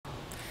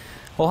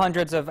Well,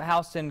 hundreds of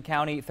Houston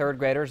County third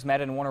graders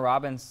met in Warner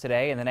Robins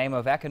today in the name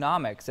of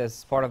economics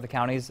as part of the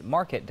county's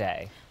Market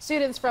Day.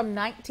 Students from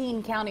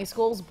 19 county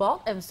schools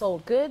bought and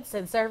sold goods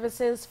and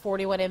services.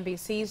 41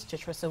 NBC's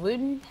Jatrissa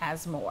Wooten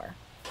has more.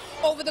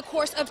 Over the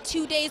course of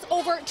 2 days,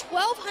 over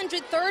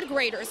 1,200 third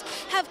graders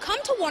have come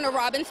to Warner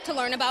Robins to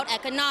learn about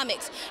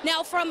economics.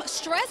 Now, from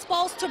stress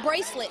balls to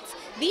bracelets,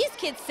 these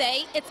kids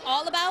say it's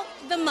all about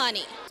the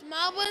money.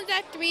 Small ones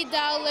are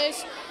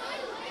 $3,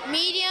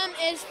 medium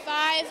is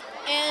 $5,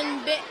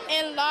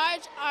 and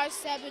large are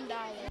 $7.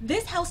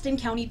 This Houston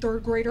County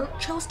third grader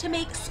chose to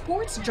make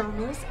sports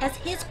journals as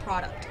his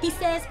product. He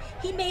says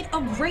he made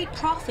a great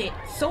profit,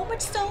 so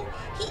much so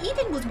he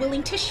even was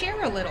willing to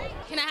share a little.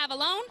 Can I have a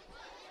loan?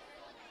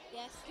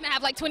 Yes. Can I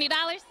have like $20?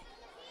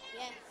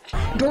 Yes.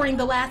 During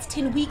the last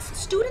 10 weeks,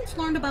 students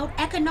learned about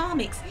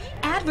economics,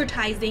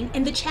 advertising,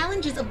 and the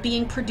challenges of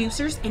being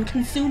producers and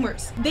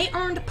consumers. They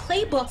earned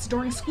playbooks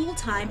during school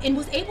time and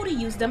was able to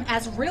use them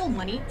as real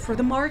money for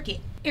the market.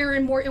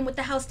 Erin Morton with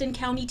the Houston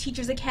County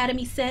Teachers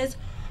Academy says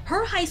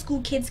her high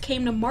school kids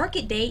came to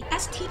Market Day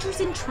as teachers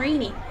in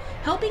training,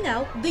 helping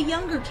out the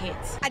younger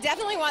kids. I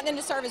definitely want them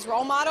to serve as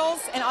role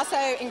models and also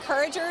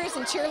encouragers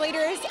and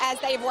cheerleaders as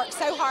they've worked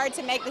so hard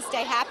to make this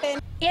day happen.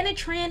 Anna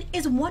Tran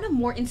is one of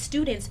Morton's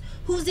students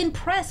who's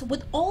impressed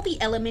with all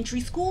the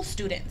elementary school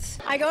students.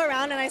 I go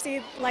around and I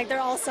see like they're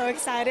all so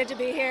excited to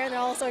be here. They're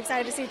all so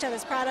excited to see each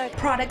other's products.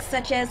 Products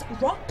such as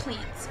rock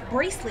plants,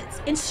 bracelets,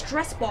 and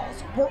stress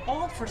balls were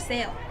all for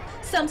sale.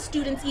 Some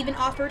students even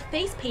offered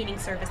face painting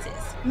services,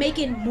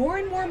 making more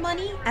and more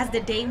money as the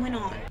day went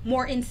on.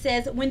 Morton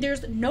says when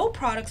there's no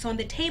products on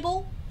the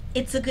table,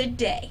 it's a good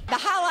day. The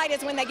highlight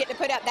is when they get to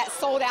put up that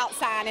sold out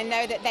sign and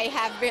know that they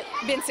have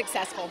been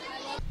successful.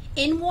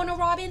 In Warner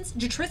Robins,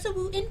 Jatrissa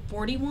Wooten,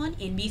 41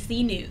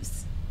 NBC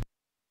News.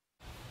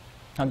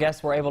 Now,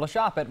 guests were able to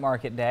shop at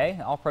Market Day.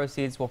 All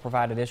proceeds will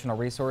provide additional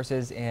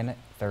resources in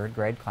third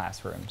grade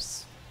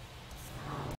classrooms.